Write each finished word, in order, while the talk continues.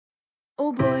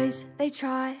All boys, they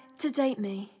try to date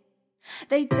me.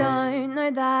 They don't know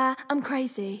that I'm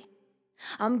crazy.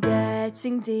 I'm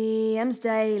getting DMs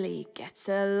daily, get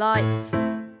a life.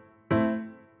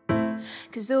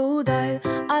 'Cause although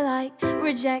I like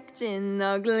rejecting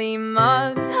ugly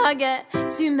mugs, I get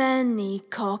too many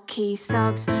cocky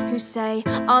thugs who say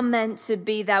I'm meant to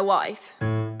be their wife.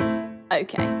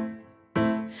 Okay,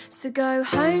 so go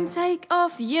home, take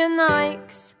off your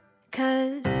Nikes,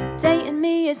 'cause dating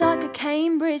me is like a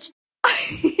Cambridge.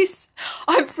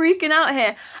 I'm freaking out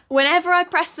here. Whenever I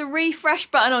press the refresh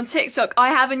button on TikTok, I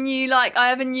have a new like, I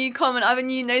have a new comment, I have a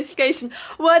new notification.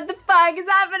 What the fuck is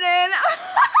happening?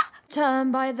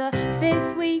 Turn by the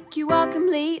 5th week, you are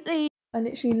completely... I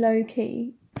literally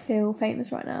low-key feel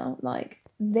famous right now. Like,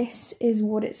 this is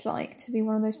what it's like to be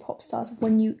one of those pop stars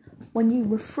when you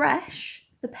refresh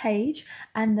the page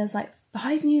and there's like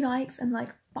 5 new likes and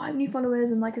like 5 new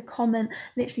followers and like a comment.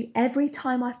 Literally every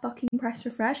time I fucking press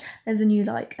refresh, there's a new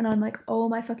like, and I'm like, oh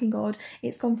my fucking god,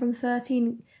 it's gone from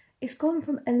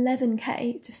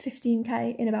 11k to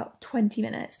 15k in about 20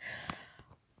 minutes.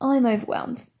 I'm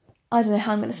overwhelmed. I don't know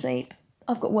how I'm gonna sleep.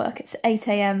 I've got work at 8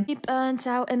 AM. Burnt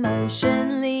out,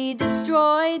 emotionally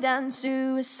destroyed and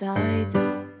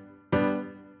suicidal.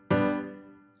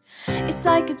 It's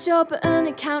like a job at an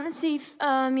accountancy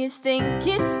firm. You think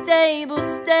you're stable,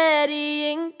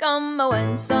 steady income, but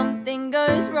when something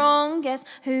goes wrong, guess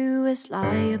who is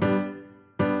liable?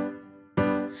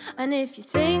 And if you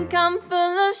think I'm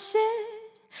full of shit,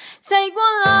 take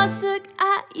one last look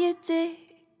at your dick,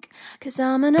 'cause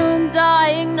I'm an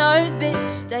undiagnosed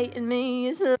bitch. Dating me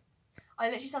is... I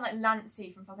literally sound like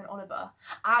Lancey from fucking Oliver.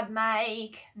 I'd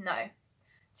make... No.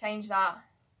 Change that.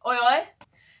 Oi oi.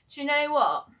 Do you know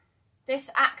what?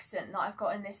 This accent that I've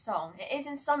got in this song, it is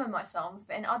in some of my songs,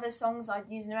 but in other songs I'd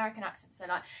use an American accent. So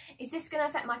like, is this going to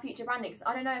affect my future branding? Because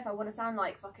I don't know if I want to sound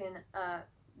like fucking,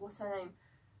 what's her name?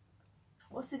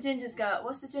 What's the ginger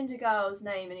girl's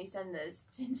name in EastEnders?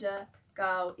 Ginger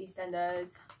girl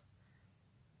EastEnders.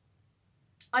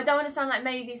 I don't want to sound like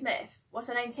Maisie Smith. What's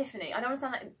her name? Tiffany. I don't want to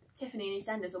sound like Tiffany in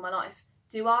EastEnders all my life.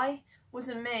 Do I?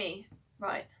 Wasn't me.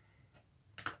 Right.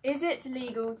 Is it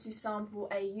legal to sample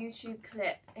a YouTube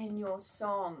clip in your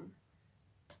song?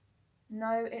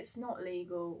 No, it's not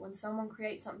legal. When someone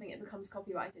creates something, it becomes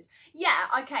copyrighted. Yeah,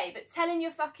 okay, but telling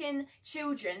your fucking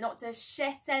children not to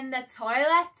shit in the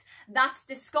toilet? That's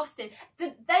disgusting.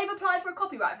 They've applied for a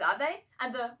copyright for that, have they?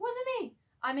 And wasn't me.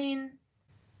 I mean,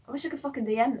 I wish I could fucking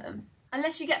DM them.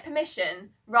 Unless you get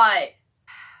permission. Right.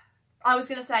 I was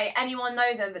going to say, anyone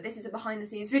know them, but this is a behind the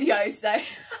scenes video, so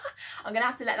I'm going to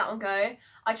have to let that one go.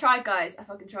 I tried, guys. I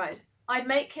fucking tried. I'd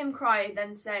make him cry,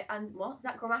 then say, and what?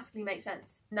 That grammatically makes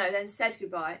sense. No, then said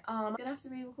goodbye. I'm going to have to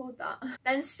re-record that.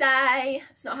 Then say,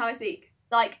 it's not how I speak.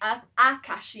 Like a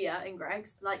cashier in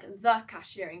Greggs, like the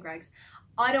cashier in Greggs.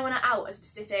 I don't want to out a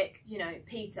specific, you know,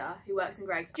 Peter who works in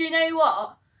Greggs. Do you know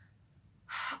what?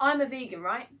 I'm a vegan,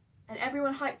 right? And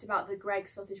everyone hyped about the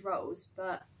Greggs sausage rolls,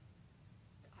 but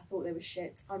I thought they were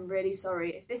shit. I'm really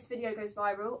sorry. If this video goes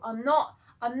viral, I'm not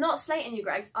slating you,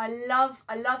 Greggs. I love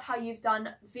how you've done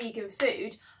vegan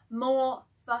food. More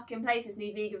fucking places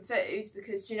need vegan foods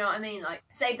because, do you know what I mean? Like,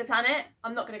 save the planet.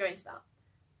 I'm not going to go into that.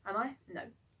 Am I? No.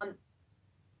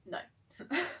 No.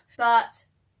 But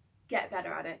get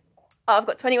better at it. Oh, I've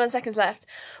got 21 seconds left.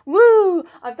 Woo!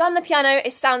 I've done the piano.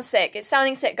 It sounds sick. It's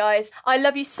sounding sick, guys. I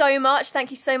love you so much.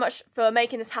 Thank you so much for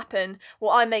making this happen.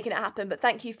 Well, I'm making it happen, but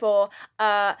thank you for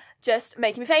just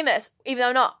making me famous, even though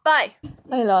I'm not. Bye.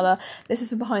 Hey, Lala. This is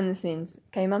for behind the scenes.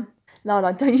 Okay, Mum?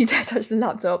 Lala, don't you dare touch the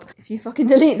laptop. If you fucking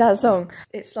delete that song.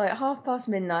 It's like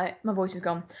midnight. My voice is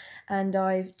gone. And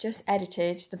I've just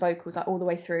edited the vocals like all the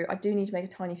way through. I do need to make a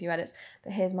tiny few edits,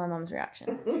 but here's my mum's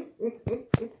reaction.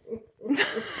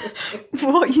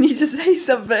 What? You need to say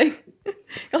something.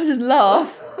 I'll just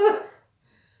laugh.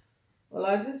 Well,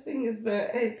 I just think it's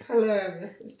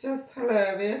hilarious. It's just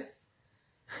hilarious.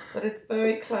 But it's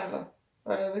very clever.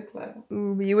 Very clever.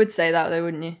 Ooh, you would say that though,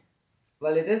 wouldn't you?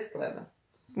 Well, it is clever.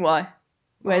 Why?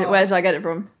 Where did I get it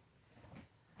from?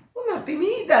 Well, it must be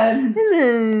me then.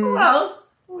 Who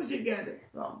else would you get it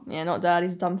from? Yeah, not Dad.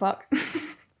 He's a dumb fuck.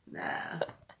 Nah.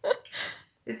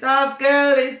 It's us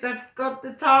girlies that's got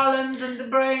the talent and the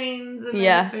brains and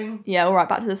everything. Yeah, all right,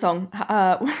 back to the song.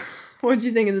 What did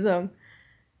you think of the song?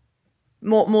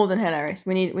 More than hilarious.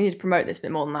 We need to promote this a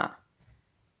bit more than that.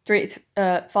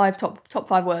 Top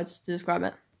 5 words to describe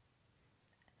it.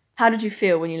 How did you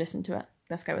feel when you listened to it?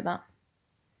 Let's go with that.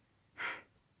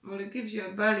 Well, it gives you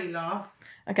a belly laugh.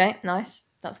 Okay, nice.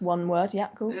 That's one word. Yeah,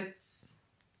 cool. It's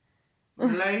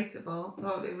relatable,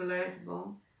 totally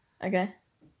relatable. Okay.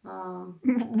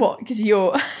 What? Because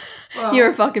you're Well, you're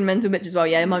a fucking mental bitch as well.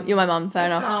 Yeah, you're my mum. Fair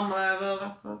enough.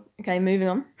 Level. Okay, moving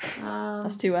on.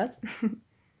 That's 2 words.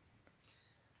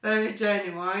 Very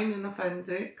genuine and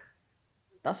authentic.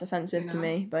 That's offensive to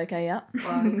me, but okay, yeah.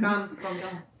 Well, it comes from the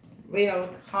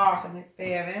real heart and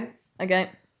experience.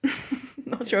 Okay.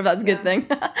 Not sure if that's a good thing.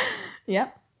 Yeah.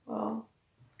 Well,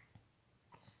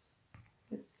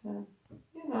 it's you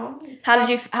know. How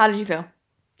did you feel?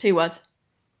 2 words.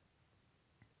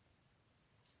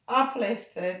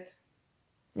 Uplifted.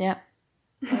 Yeah.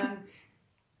 And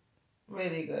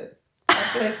really good.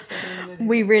 Uplifted and really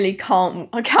We really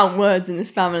can't count words in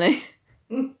this family.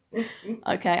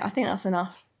 Okay, I think that's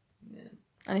enough. Yeah.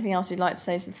 Anything else you'd like to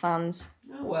say to the fans?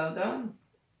 Oh, well done.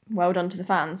 Well done to the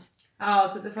fans.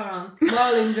 Oh, to the fans.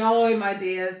 Well, enjoy, my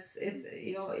dears.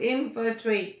 You're in for a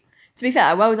treat. To be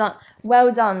fair, well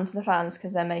done to the fans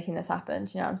because they're making this happen.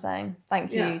 Do you know what I'm saying?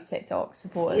 Thank you, TikTok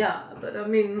supporters. Yeah, but I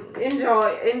mean,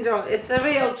 enjoy. It's a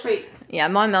real treat. Yeah,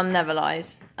 my mum never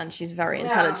lies and she's very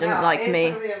intelligent like me.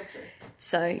 It's a real treat.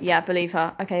 So, yeah, believe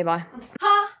her. Okay, bye.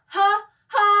 Ha ha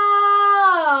ha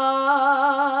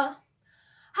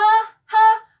ha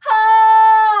ha ha.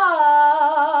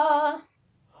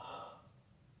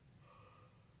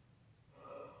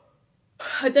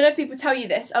 I don't know if people tell you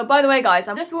this. Oh, by the way, guys,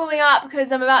 I'm just warming up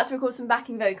because I'm about to record some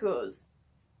backing vocals.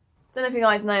 Don't know if you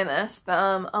guys know this, but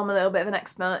I'm a little bit of an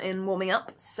expert in warming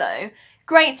up. So,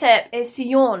 great tip is to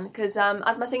yawn because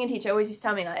as my singing teacher always used to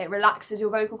tell me, like, it relaxes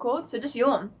your vocal cords. So just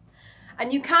yawn.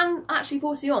 And you can actually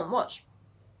force a yawn. Watch.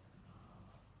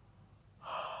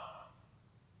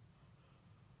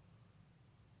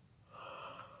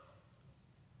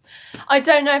 I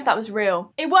don't know if that was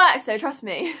real. It works though, trust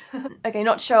me. Okay,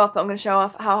 not to show off, but I'm going to show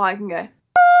off how high I can go.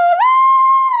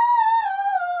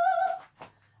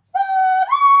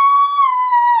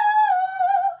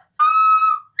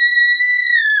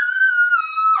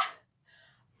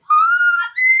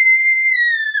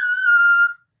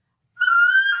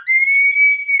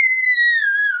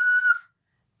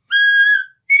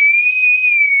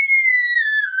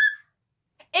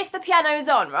 If the piano is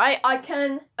on, right, I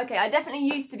definitely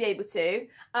used to be able to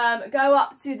go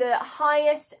up to the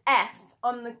highest F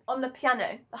on the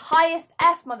piano. The highest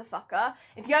F, motherfucker.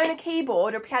 If you own a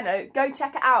keyboard or piano, go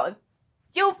check it out.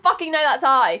 You'll fucking know that's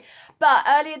high. But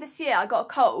earlier this year, I got a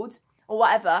cold or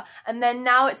whatever, and then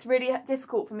now it's really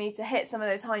difficult for me to hit some of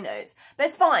those high notes. But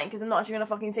it's fine, because I'm not actually going to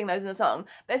fucking sing those in a song.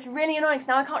 But it's really annoying, because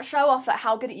now I can't show off like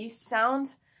how good it used to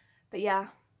sound. But yeah.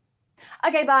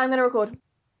 Okay, bye, I'm going to record.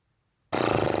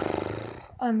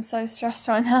 I'm so stressed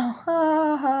right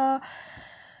now.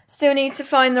 Still need to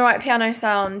find the right piano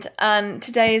sound, and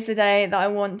today is the day that I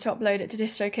want to upload it to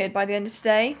DistroKid by the end of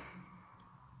today.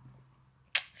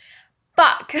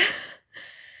 Fuck!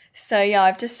 So yeah,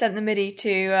 I've just sent the MIDI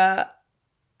to a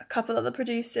couple of the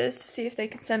producers to see if they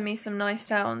can send me some nice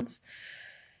sounds.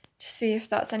 To see if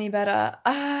that's any better.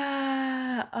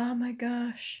 Oh my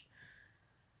gosh.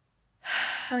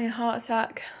 Having a heart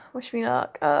attack. Wish me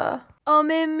luck.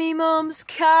 I'm in me mum's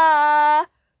car.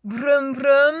 Brum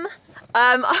brum.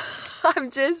 I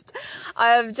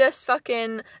have just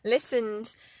fucking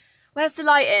listened. Where's the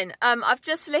lighting? I've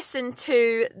just listened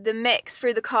to the mix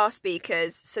through the car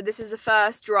speakers. So this is the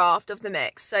first draft of the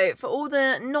mix. So for all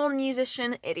the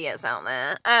non-musician idiots out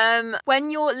there, when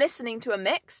you're listening to a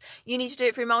mix, you need to do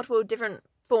it through multiple different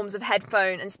forms of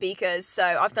headphone and speakers. So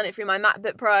I've done it through my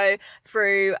MacBook Pro,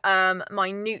 through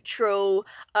my neutral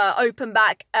open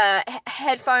back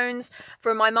headphones,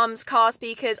 from my mum's car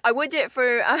speakers. I would do it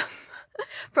through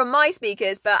from my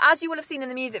speakers, but as you will have seen in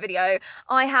the music video,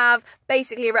 I have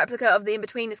basically a replica of the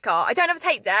In-Betweeners car. I don't have a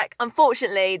tape deck,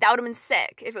 unfortunately. That would have been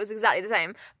sick if it was exactly the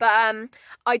same, but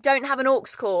I don't have an aux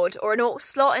cord or an aux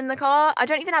slot in the car. I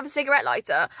don't even have a cigarette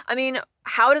lighter. I mean,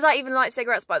 how does I even light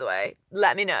cigarettes, by the way?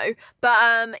 Let me know.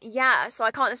 But yeah, so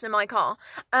I can't listen in my car.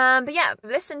 But yeah, I've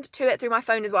listened to it through my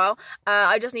phone as well.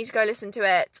 I just need to go listen to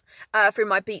it through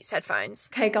my Beats headphones.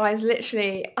 Okay guys,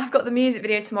 literally, I've got the music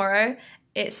video tomorrow.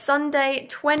 It's Sunday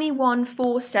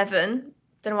 21/4/7.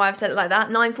 Don't know why I've said it like that.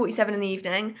 9:47 in the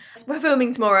evening. We're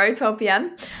filming tomorrow, 12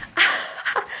 PM.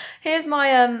 Here's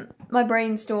my my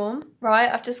brainstorm, right?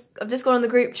 I've just gone on the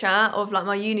group chat of like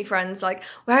my uni friends, like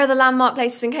where are the landmark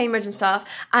places in Cambridge and stuff,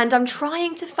 and I'm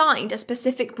trying to find a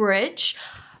specific bridge,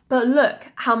 but look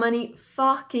how many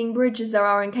fucking bridges there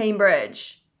are in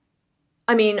Cambridge.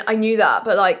 I mean, I knew that,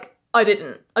 but like I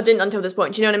didn't until this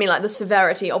point. Do you know what I mean? Like the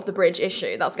severity of the bridge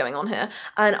issue that's going on here,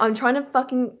 and I'm trying to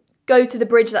fucking go to the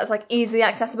bridge that's like easily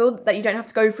accessible, that you don't have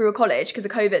to go through a college because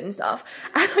of COVID and stuff,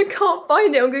 and I can't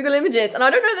find it on Google Images, and I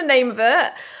don't know the name of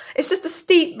it. It's just a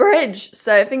steep bridge,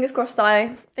 so fingers crossed that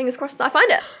I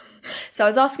find it. So I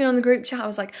was asking on the group chat, I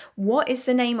was like, what is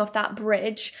the name of that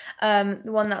bridge? The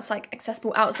one that's like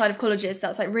accessible outside of colleges,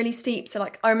 that's like really steep to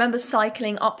like, I remember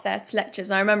cycling up there to lectures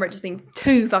and I remember it just being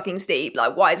too fucking steep.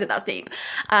 Like, why is it that steep?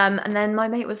 And then my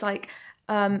mate was like,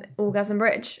 Orgasm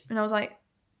Bridge. And I was like,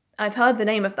 I've heard the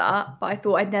name of that, but I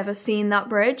thought I'd never seen that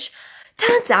bridge.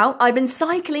 Turns out I'd been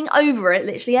cycling over it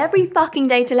literally every fucking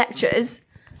day to lectures.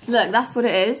 Look, that's what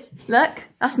it is. Look,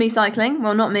 that's me cycling.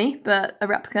 Well, not me, but a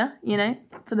replica, you know,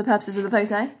 for the purposes of the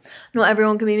photo. Not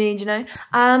everyone can be me, you know.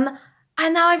 And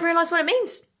now I've realised what it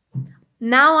means.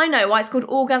 Now I know why it's called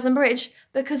Orgasm Bridge,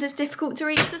 because it's difficult to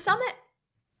reach the summit.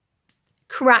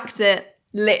 Cracked it.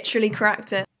 Literally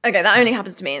cracked it. Okay, that only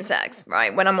happens to me in sex,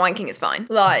 right? When I'm wanking, it's fine.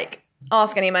 Like,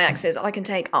 ask any of my exes, I can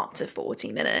take up to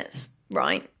 40 minutes,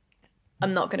 right?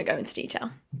 I'm not going to go into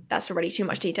detail. That's already too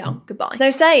much detail. Goodbye.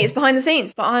 No, stay. It's behind the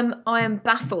scenes. But I am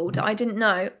baffled. I didn't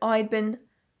know I'd been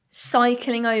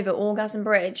cycling over Orgasm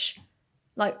Bridge,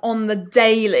 like on the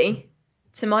daily,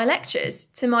 to my lectures,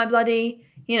 to my bloody,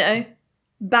 you know,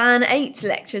 Ban 8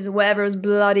 lectures or whatever it was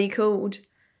bloody called.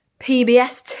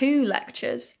 PBS 2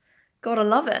 lectures. Gotta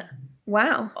love it.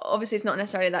 Wow. Obviously, it's not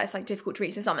necessarily that it's like difficult to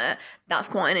reach the summit. That's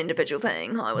quite an individual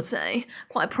thing, I would say.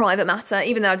 Quite a private matter,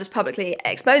 even though I just publicly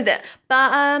exposed it.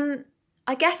 But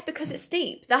I guess because it's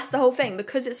steep, that's the whole thing.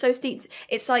 Because it's so steep,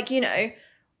 it's like, you know,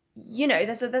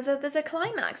 there's a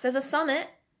climax, there's a summit,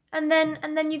 and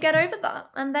then you get over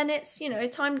that, and then it's, you know,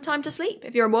 time to sleep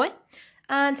if you're a boy,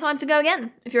 and time to go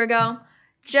again if you're a girl.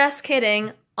 Just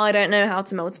kidding. I don't know how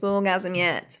to multiple orgasm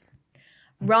yet.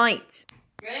 Right.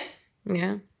 Ready?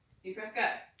 Yeah. You press go.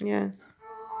 Yes.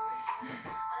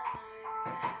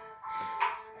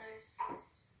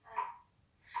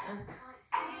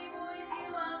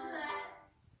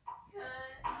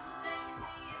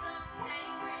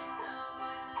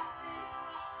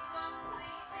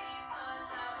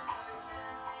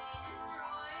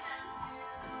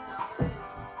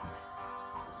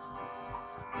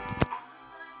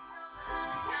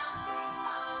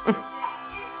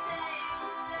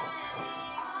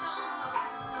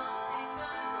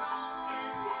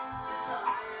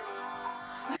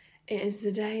 It is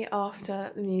the day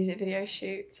after the music video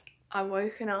shoot. I've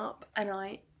woken up and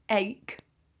I ache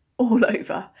all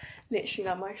over. Literally,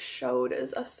 like, my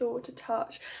shoulders are sore to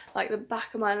touch. Like, the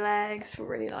back of my legs feel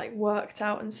really like worked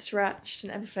out and stretched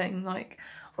and everything. Like,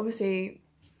 obviously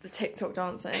the TikTok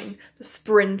dancing, the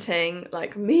sprinting,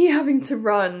 like me having to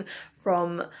run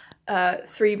from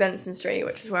 3 Benson Street,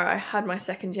 which is where I had my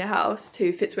second year house,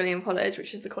 to Fitzwilliam College,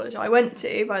 which is the college I went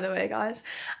to, by the way, guys.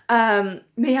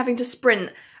 Me having to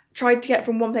sprint, tried to get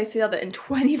from one place to the other in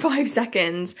 25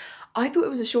 seconds. I thought it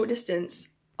was a short distance.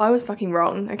 I was fucking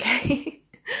wrong, okay?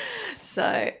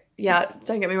 So, yeah,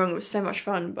 don't get me wrong, it was so much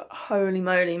fun, but holy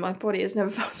moly, my body has never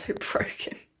felt so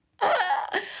broken.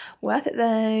 Worth it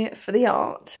though, for the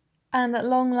art. And at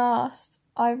long last,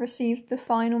 I've received the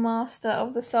final master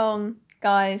of the song.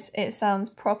 Guys, it sounds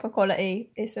proper quality.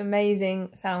 It's amazing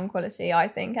sound quality, I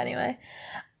think, anyway.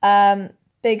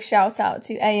 Big shout out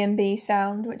to A&B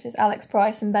Sound, which is Alex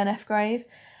Price and Ben F. Grave,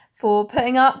 for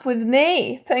putting up with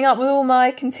me, putting up with all my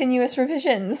continuous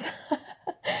revisions.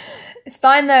 It's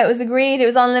fine though, it was agreed, it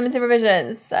was unlimited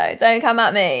revisions, so don't come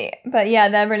at me. But yeah,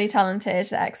 they're really talented,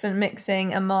 they're excellent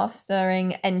mixing and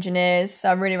mastering engineers, so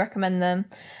I really recommend them.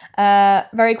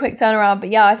 Very quick turnaround, but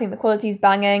yeah, I think the quality's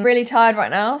banging. Really tired right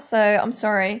now, so I'm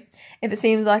sorry if it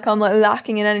seems like I'm like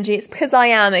lacking in energy. It's because I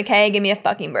am, okay? Give me a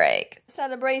fucking break.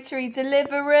 Celebratory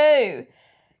Deliveroo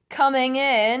coming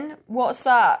in. What's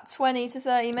that? 20 to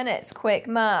 30 minutes. Quick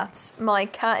maths. My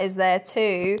cat is there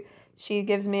too. She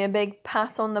gives me a big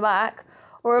pat on the back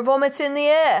or a vomit in the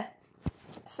ear.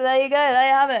 So there you go. There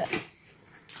you have it.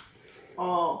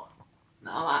 Oh,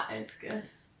 now that is good.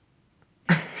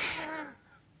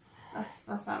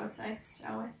 Let's have a taste,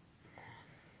 shall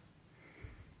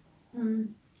we?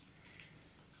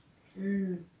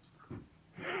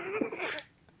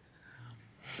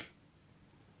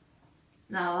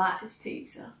 Now that is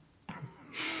pizza.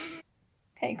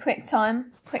 Okay, quick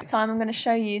time. I'm going to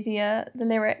show you the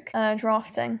lyric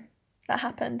drafting that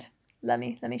happened. Let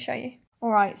me show you.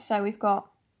 All right, so we've got.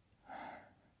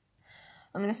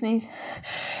 I'm going to sneeze.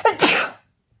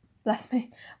 Bless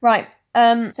me. Right.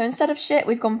 So instead of shit,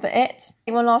 we've gone for it.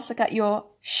 One last look at your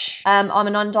shh. I'm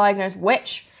an undiagnosed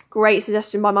witch. Great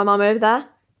suggestion by my mum over there.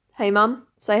 Hey mum,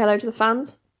 say hello to the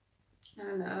fans.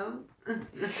 Hello.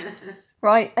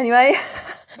 Right, anyway.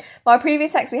 My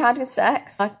previous sex we had with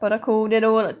sex, but I called it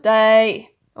all a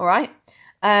day. All right.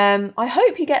 I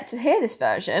hope you get to hear this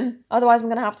version. Otherwise, I'm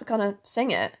going to have to kind of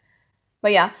sing it.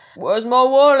 But yeah, where's my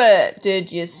wallet,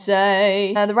 did you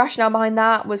say? The rationale behind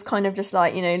that was kind of just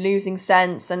like, you know, losing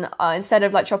sense, and instead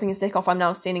of like chopping his dick off, I'm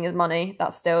now stealing his money.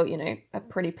 That's still, you know, a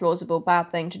pretty plausible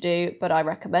bad thing to do, but I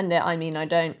recommend it. I mean, I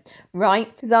don't.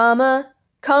 Right? Because I'm a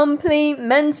complete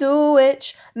mental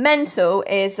witch. Mental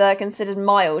is considered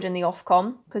mild in the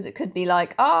Ofcom, because it could be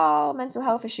like, oh, mental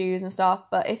health issues and stuff,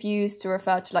 but if used to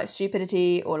refer to like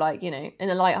stupidity or like, you know, in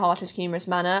a light-hearted, humorous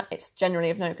manner, it's generally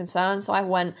of no concern. So I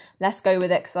went, let's go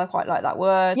with it, because I quite like that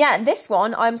word. Yeah, and this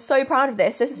one, I'm so proud of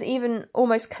this. This is even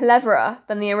almost cleverer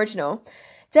than the original.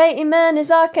 Dating men is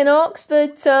like an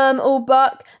Oxford term, all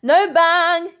buck, no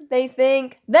bang. They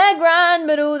think they're grand,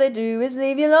 but all they do is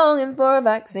leave you longing for a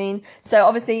vaccine. So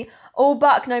obviously, all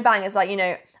buck, no bang is like, you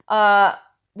know,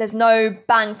 there's no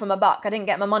bang from a buck. I didn't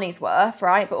get my money's worth,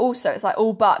 right? But also, it's like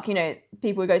all buck, you know,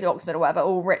 people who go to Oxford or whatever,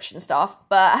 all rich and stuff.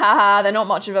 But haha, they're not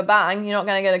much of a bang. You're not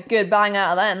going to get a good bang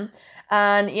out of them.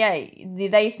 And yeah,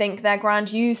 they think they're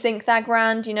grand. You think they're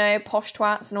grand, you know, posh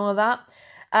twats and all of that.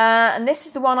 And this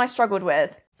is the one I struggled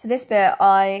with. So this bit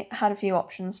I had a few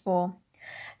options for.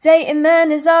 Dating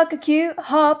men is like a cute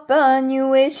hopper and you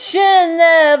wish you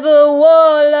never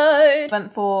wallowed.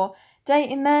 Went for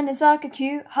dating men is like a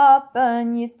cute hopper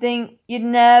and you think you'd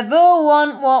never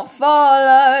want what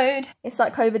followed. It's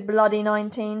like COVID bloody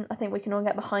 19. I think we can all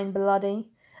get behind bloody.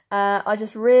 I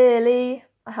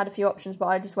had a few options, but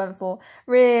I just went for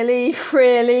really,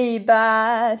 really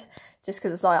bad. Just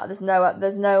because it's like,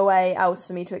 there's no way else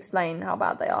for me to explain how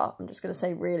bad they are. I'm just going to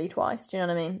say really twice. Do you know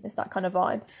what I mean? It's that kind of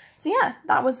vibe. So yeah,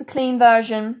 that was the clean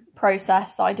version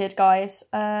process that I did, guys.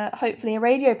 Hopefully a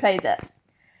radio plays it.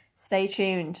 Stay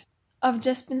tuned. I've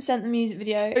just been sent the music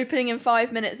video. Opening in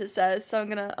 5 minutes, it says. So I'm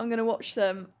gonna watch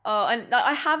them. Oh, and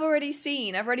I've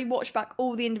already watched back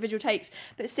all the individual takes,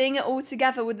 but seeing it all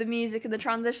together with the music and the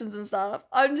transitions and stuff,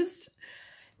 I'm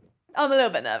a little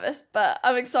bit nervous, but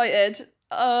I'm excited.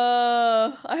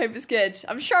 I hope it's good.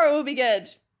 I'm sure it will be good.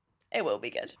 It will be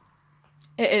good.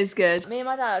 It is good. Me and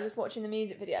my dad are just watching the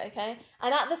music video, okay?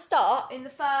 And at the start, in the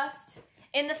first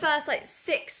like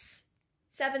 6-7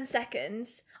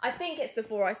 seconds, I think it's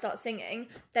before I start singing,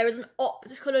 there is an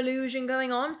optical illusion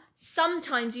going on.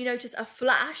 Sometimes you notice a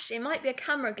flash. It might be a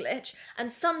camera glitch, and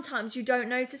sometimes you don't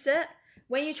notice it.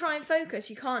 When you try and focus,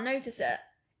 you can't notice it.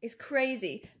 It's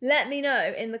crazy. Let me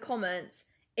know in the comments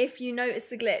if you notice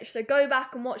the glitch. So go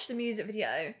back and watch the music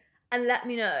video and let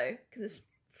me know, because it's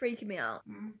freaking me out.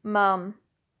 Mum.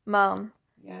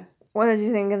 Yes. What did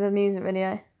you think of the music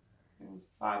video? It was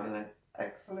fabulous,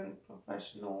 excellent,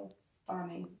 professional,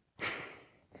 stunning.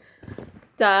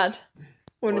 Dad,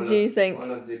 what did you think?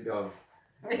 All of the above.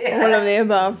 All of the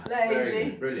above.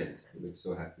 Very brilliant. You look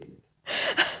so happy in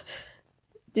it.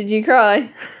 Did you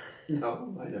cry?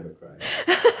 No, I never cry.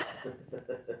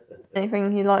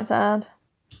 Anything you'd like to add?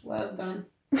 Well done.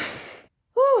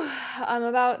 Whew, I'm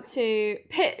about to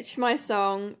pitch my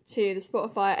song to the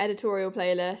Spotify editorial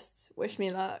playlists. Wish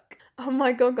me luck. Oh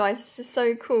my god, guys, this is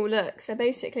so cool. Look, so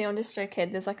basically on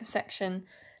DistroKid, there's like a section,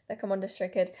 like I'm on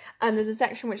DistroKid, and there's a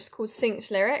section which is called Synced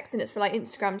Lyrics, and it's for like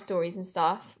Instagram stories and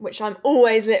stuff, which I'm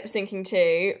always lip syncing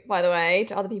to, by the way,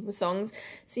 to other people's songs.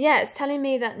 So yeah, it's telling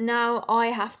me that now I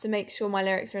have to make sure my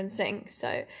lyrics are in sync.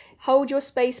 So hold your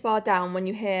spacebar down when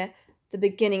you hear the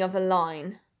beginning of a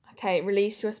line. Okay,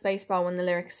 release your spacebar when the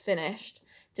lyric is finished.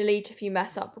 Delete if you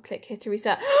mess up or click here to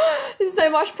reset. This is so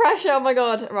much pressure, oh my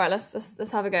god. Right,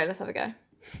 let's have a go, Okay.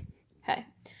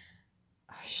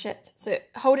 Oh shit. So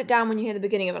hold it down when you hear the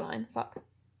beginning of a line. Fuck.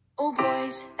 All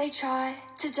boys, they try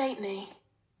to date me.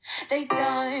 They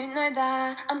don't know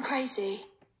that I'm crazy.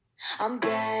 I'm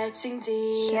getting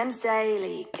DMs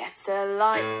daily, get a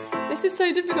life. This is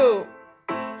so difficult.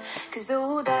 'Cause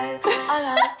although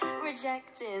I like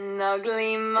rejecting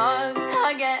ugly mugs,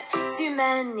 I get too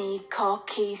many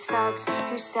cocky thugs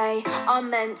who say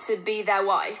I'm meant to be their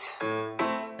wife.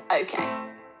 Okay.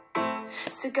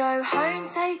 So go home,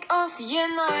 take off your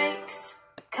Nikes,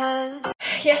 'cause...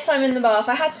 Yes, I'm in the bath.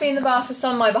 I had to be in the bath for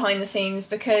some of my behind the scenes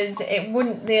because it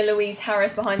wouldn't be a Louise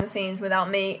Harris behind the scenes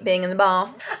without me being in the bath.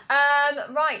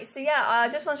 Right, so yeah, I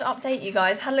just wanted to update you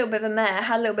guys. Had a little bit of a mare,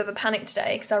 had a little bit of a panic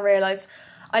today because I realised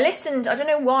I listened, I don't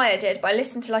know why I did, but I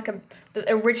listened to like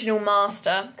the original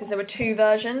master because there were 2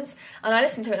 versions, and I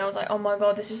listened to it and I was like, oh my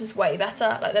god, this is just way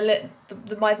better.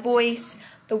 Like my voice,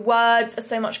 the words are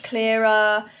so much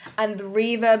clearer, and the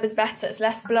reverb is better. It's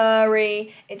less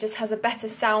blurry. It just has a better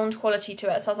sound quality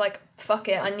to it. So I was like, fuck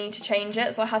it, I need to change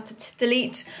it. So I had to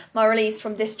delete my release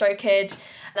from DistroKid.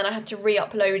 Then I had to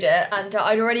re-upload it, and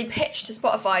I'd already pitched to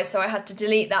Spotify, so I had to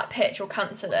delete that pitch or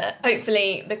cancel it.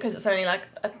 Hopefully, because it's only like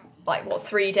like, what,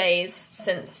 3 days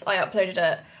since I uploaded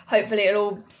it. Hopefully it'll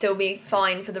all still be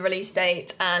fine for the release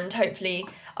date, and hopefully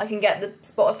I can get the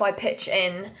Spotify pitch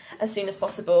in as soon as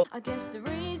possible. I guess the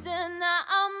reason that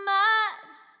I'm mad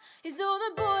is all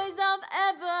the boys I've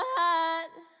ever had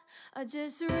are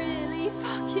just really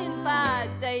fucking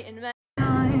bad dating men.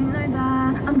 I know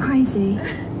that I'm crazy.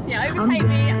 Yeah, overtake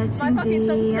me. My fucking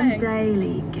song today.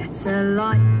 Daily gets a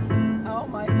life. Oh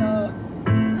my god.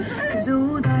 Cause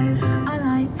although I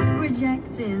like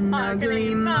rejecting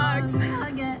ugly mugs,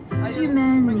 I get too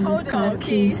many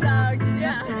cocky thugs who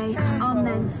say I'm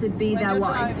meant to be their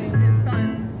wife. It's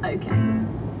fine. Okay.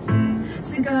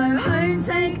 So go home,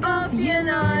 take off your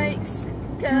Nikes,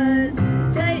 cause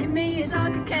dating me is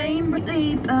like a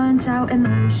completely burnt out,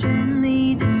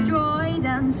 emotionally destroyed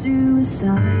and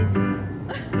suicidal.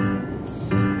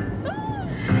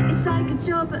 It's like a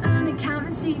job at an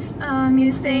accountancy firm.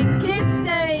 You think it's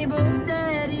stable,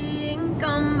 steady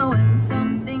income, but when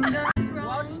something goes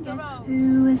wrong, guess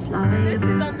who is lying? This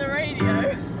is on the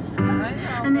radio.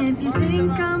 And if you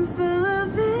think I'm full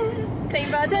of it,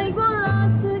 take one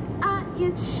last look at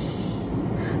you.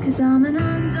 Cause I'm an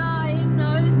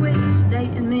undiagnosed witch,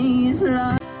 dating me is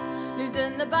like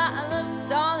losing the battle of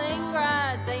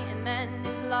Stalingrad, dating men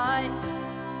is like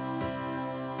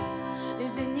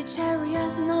losing your cherry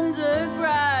as an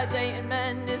undergrad, dating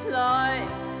men is like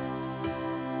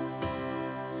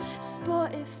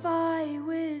Spotify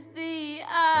with the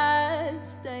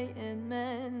ads, dating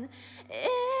men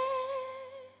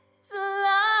is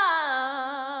like.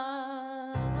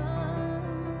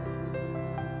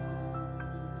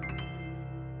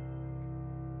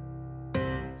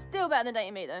 Still better than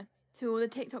dating me though. To all the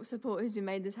TikTok supporters who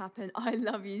made this happen, I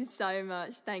love you so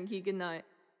much. Thank you. Good night.